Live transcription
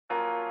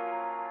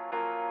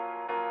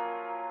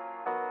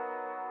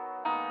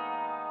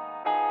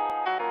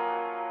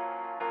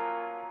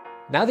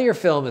Now that your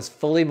film is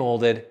fully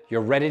molded,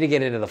 you're ready to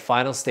get into the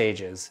final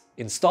stages,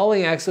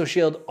 installing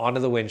ExoShield onto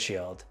the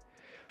windshield.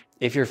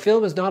 If your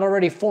film is not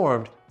already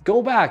formed,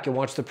 go back and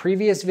watch the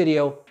previous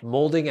video,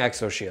 Molding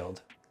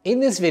ExoShield. In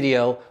this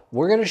video,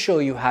 we're going to show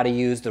you how to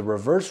use the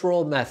reverse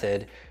roll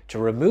method to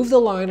remove the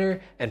liner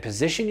and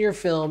position your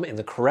film in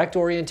the correct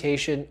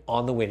orientation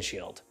on the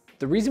windshield.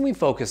 The reason we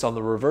focus on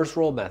the reverse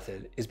roll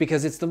method is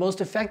because it's the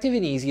most effective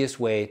and easiest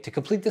way to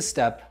complete the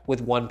step with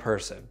one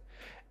person.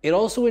 It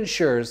also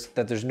ensures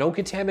that there's no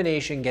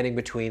contamination getting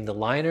between the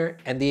liner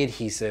and the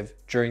adhesive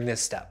during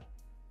this step.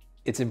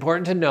 It's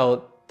important to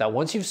note that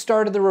once you've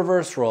started the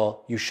reverse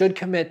roll, you should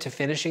commit to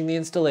finishing the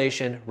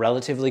installation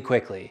relatively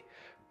quickly.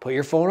 Put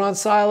your phone on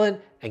silent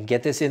and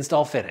get this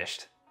install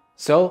finished.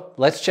 So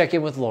let's check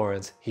in with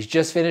Laurence. He's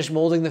just finished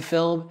molding the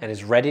film and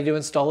is ready to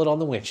install it on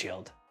the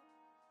windshield.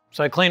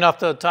 So I cleaned off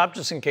the top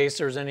just in case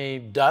there's any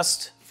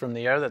dust from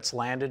the air that's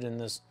landed in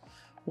this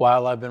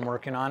while I've been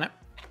working on it.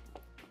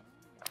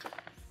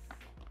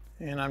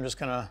 And I'm just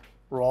gonna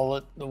roll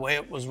it the way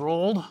it was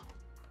rolled.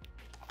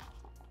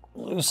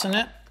 Loosen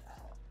it.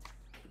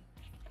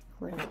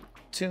 Bring it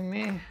to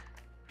me.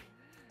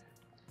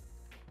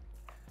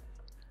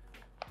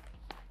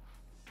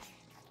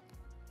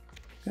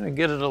 Gonna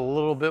get it a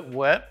little bit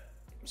wet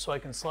so I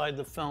can slide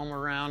the film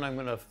around. I'm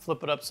gonna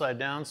flip it upside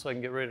down so I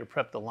can get ready to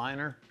prep the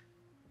liner.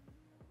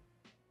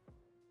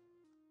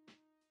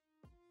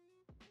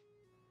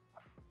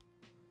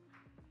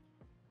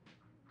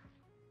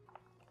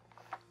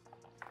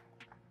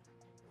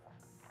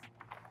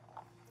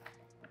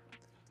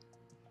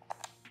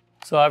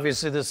 So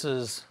obviously this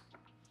is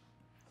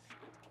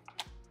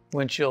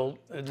windshield,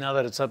 now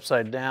that it's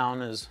upside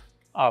down, is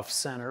off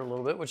center a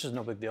little bit, which is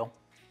no big deal.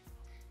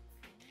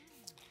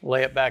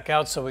 Lay it back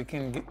out so we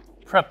can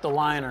prep the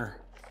liner.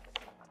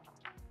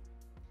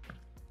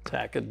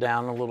 Tack it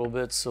down a little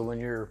bit so when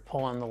you're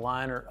pulling the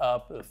liner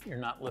up, if you're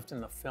not lifting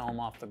the film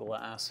off the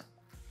glass.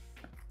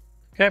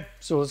 Okay,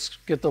 so let's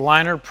get the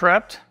liner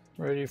prepped,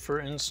 ready for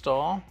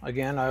install.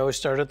 Again, I always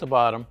start at the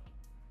bottom.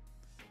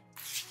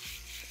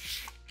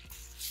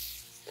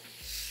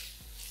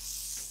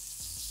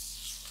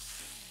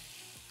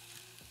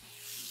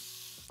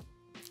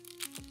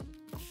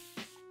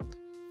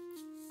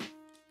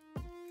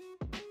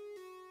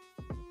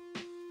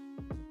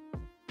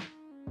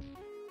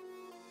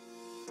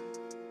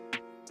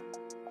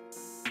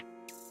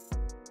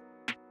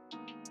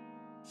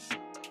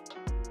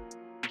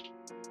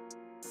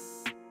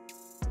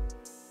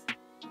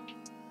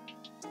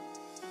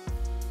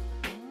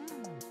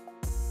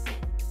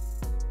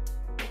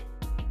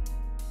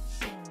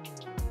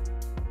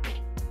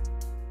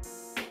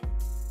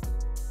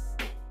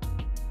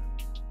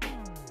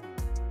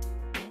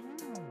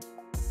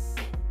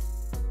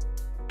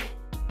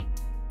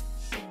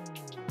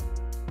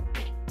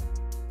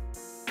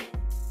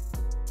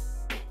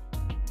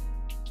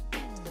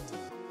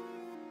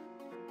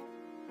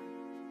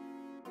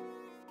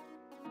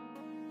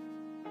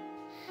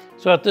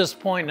 So at this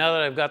point, now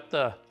that I've got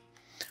the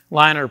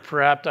liner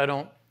prepped, I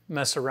don't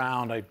mess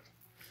around. I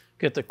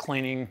get the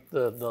cleaning,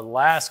 the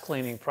last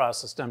cleaning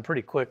process done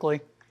pretty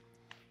quickly.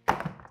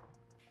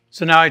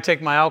 So now I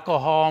take my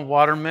alcohol and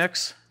water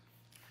mix,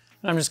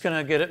 and I'm just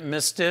gonna get it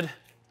misted.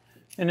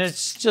 And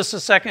it's just a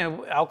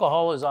second.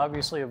 Alcohol is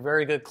obviously a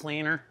very good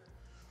cleaner,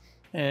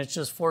 and it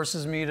just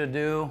forces me to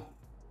do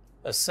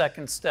a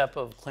second step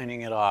of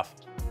cleaning it off.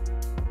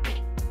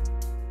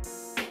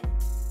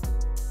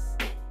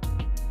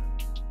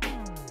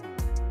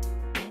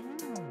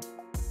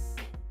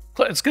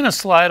 It's gonna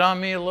slide on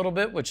me a little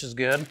bit, which is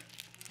good.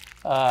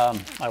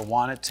 I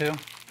want it to.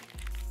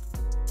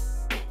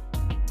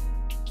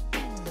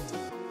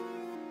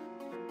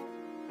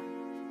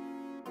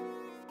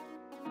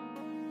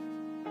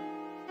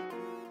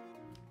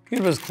 Keep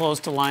it as close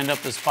to lined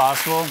up as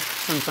possible.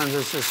 Sometimes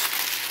it's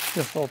just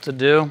difficult to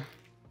do,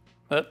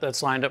 but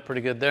that's lined up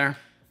pretty good there.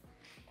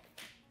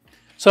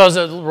 So as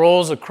it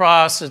rolls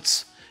across,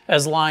 it's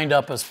as lined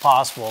up as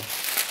possible.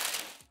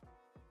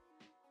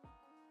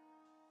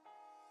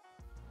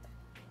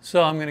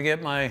 So I'm gonna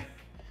get my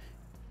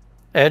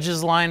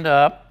edges lined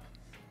up.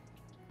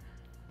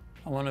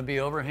 I wanna be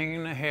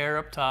overhanging the hair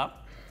up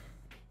top.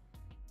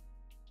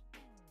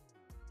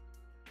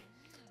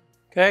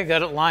 Okay,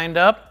 got it lined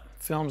up.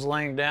 Film's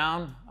laying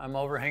down. I'm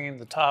overhanging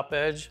the top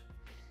edge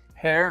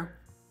hair.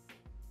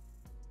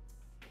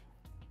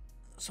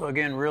 So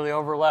again, really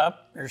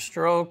overlap your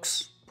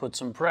strokes, put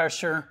some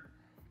pressure,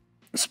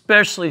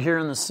 especially here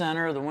in the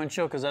center of the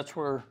windshield, because that's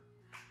where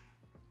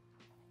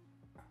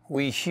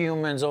we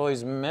humans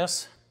always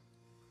miss.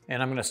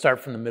 And I'm gonna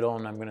start from the middle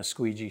and I'm gonna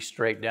squeegee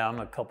straight down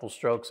a couple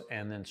strokes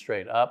and then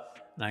straight up.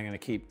 And I'm gonna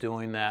keep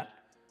doing that,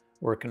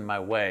 working my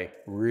way,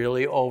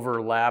 really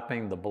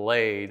overlapping the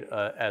blade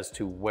as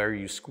to where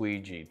you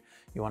squeegeed.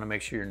 You wanna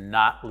make sure you're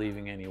not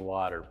leaving any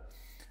water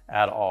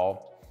at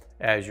all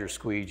as you're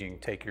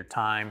squeegeeing. Take your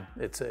time.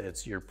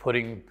 You're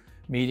putting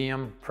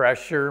medium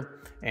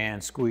pressure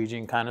and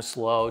squeegeeing kind of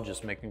slow,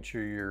 just making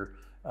sure you're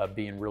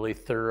being really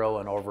thorough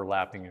and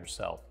overlapping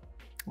yourself.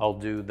 I'll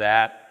do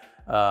that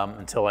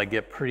until I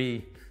get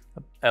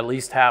at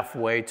least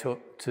halfway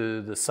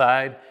to the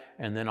side,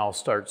 and then I'll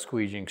start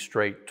squeegeeing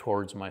straight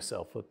towards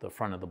myself with the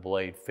front of the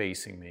blade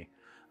facing me,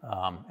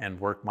 and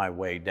work my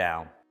way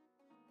down.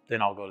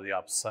 Then I'll go to the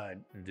opposite side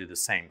and do the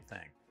same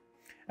thing.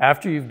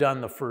 After you've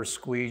done the first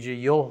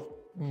squeegee,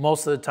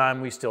 most of the time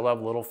we still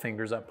have little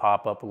fingers that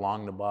pop up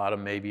along the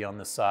bottom, maybe on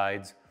the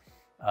sides,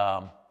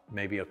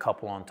 maybe a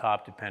couple on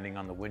top, depending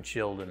on the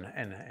windshield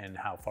and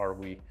how far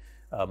we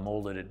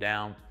molded it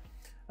down.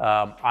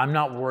 I'm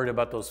not worried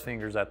about those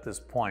fingers at this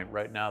point.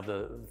 Right now,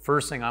 the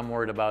first thing I'm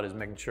worried about is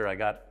making sure I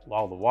got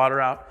all the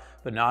water out,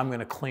 but now I'm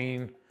gonna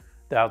clean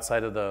the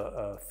outside of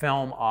the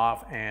film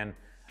off and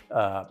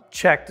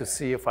check to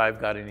see if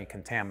I've got any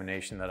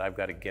contamination that I've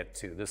got to get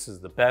to. This is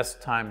the best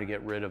time to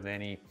get rid of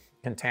any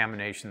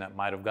contamination that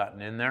might have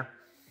gotten in there.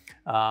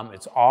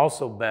 It's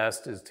also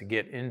best is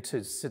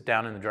to sit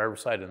down in the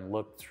driver's side and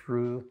look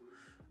through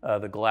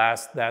the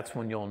glass. That's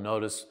when you'll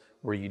notice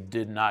where you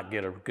did not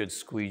get a good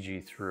squeegee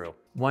through.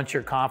 Once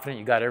you're confident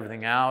you got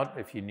everything out,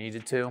 if you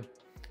needed to,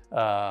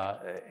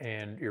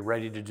 and you're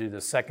ready to do the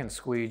second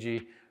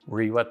squeegee,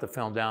 re-wet the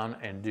film down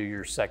and do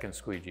your second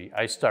squeegee.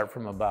 I start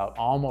from about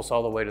almost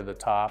all the way to the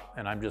top,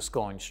 and I'm just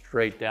going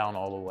straight down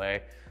all the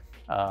way.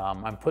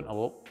 I'm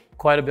putting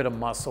quite a bit of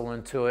muscle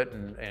into it,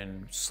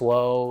 and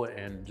slow,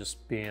 and just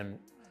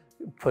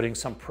putting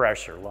some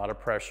pressure, a lot of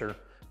pressure,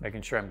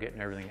 making sure I'm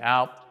getting everything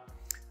out.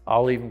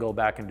 I'll even go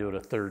back and do it a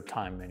third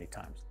time many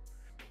times.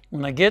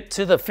 When I get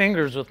to the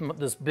fingers with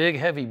this big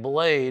heavy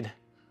blade,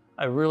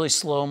 I really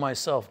slow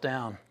myself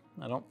down.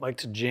 I don't like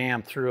to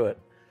jam through it.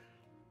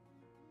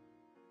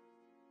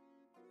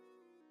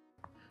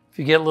 If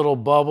you get little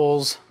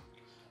bubbles,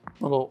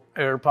 little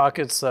air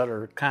pockets that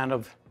are kind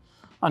of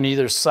on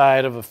either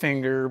side of a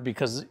finger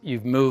because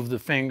you've moved the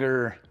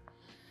finger,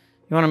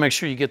 you want to make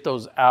sure you get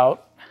those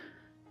out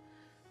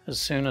as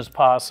soon as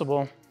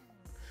possible,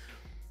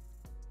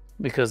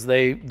 because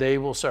they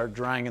will start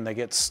drying and they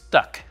get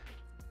stuck.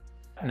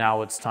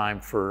 Now it's time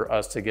for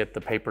us to get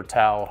the paper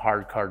towel,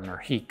 hard card, and our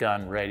heat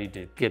gun ready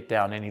to get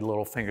down any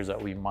little fingers that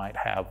we might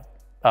have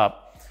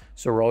up.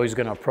 So we're always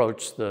going to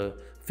approach the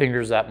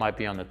fingers that might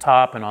be on the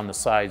top and on the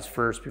sides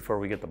first before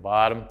we get the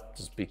bottom,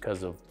 just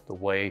because of the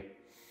way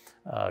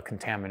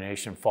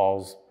contamination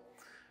falls.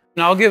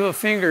 And I'll give a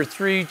finger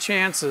 3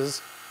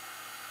 chances.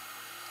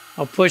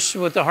 I'll push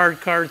with the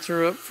hard card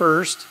through it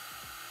first.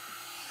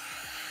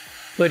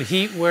 Put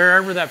heat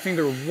wherever that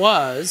finger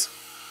was.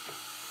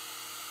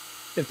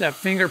 If that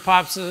finger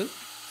pops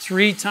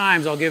 3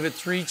 times, I'll give it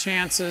 3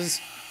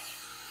 chances.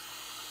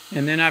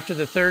 And then after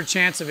the 3rd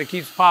chance, if it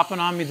keeps popping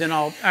on me, then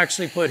I'll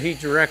actually put heat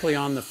directly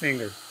on the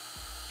finger.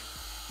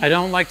 I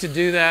don't like to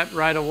do that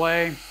right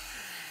away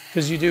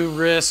because you do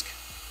risk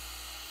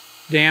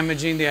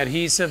damaging the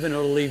adhesive and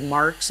it'll leave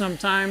marks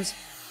sometimes.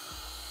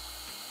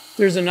 If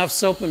there's enough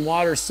soap and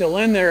water still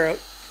in there,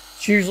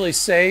 it's usually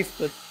safe,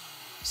 but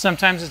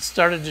sometimes it's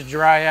started to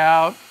dry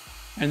out,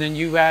 and then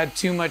you add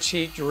too much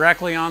heat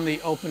directly on the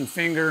open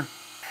finger,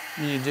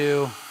 and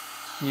you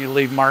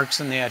leave marks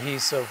in the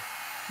adhesive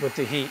with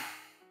the heat.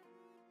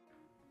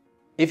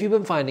 If you've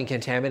been finding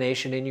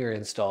contamination in your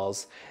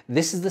installs,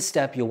 this is the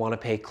step you'll want to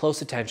pay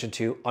close attention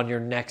to on your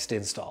next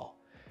install.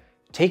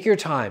 Take your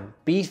time,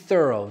 be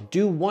thorough,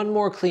 do one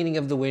more cleaning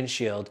of the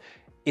windshield.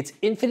 It's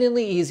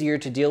infinitely easier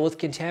to deal with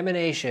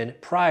contamination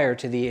prior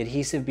to the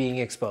adhesive being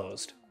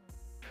exposed.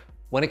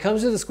 When it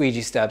comes to the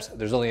squeegee steps,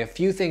 there's only a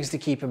few things to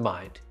keep in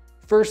mind.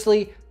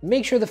 Firstly,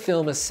 make sure the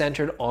film is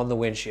centered on the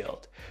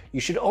windshield. You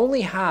should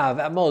only have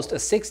at most a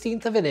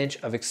 1/16 of an inch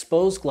of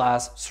exposed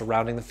glass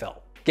surrounding the film.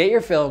 Get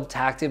your film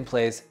tacked in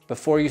place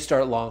before you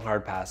start long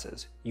hard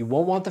passes. You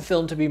won't want the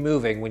film to be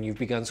moving when you've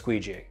begun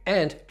squeegeeing.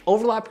 And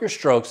overlap your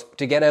strokes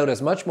to get out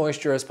as much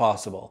moisture as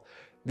possible.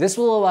 This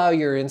will allow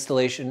your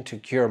installation to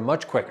cure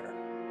much quicker.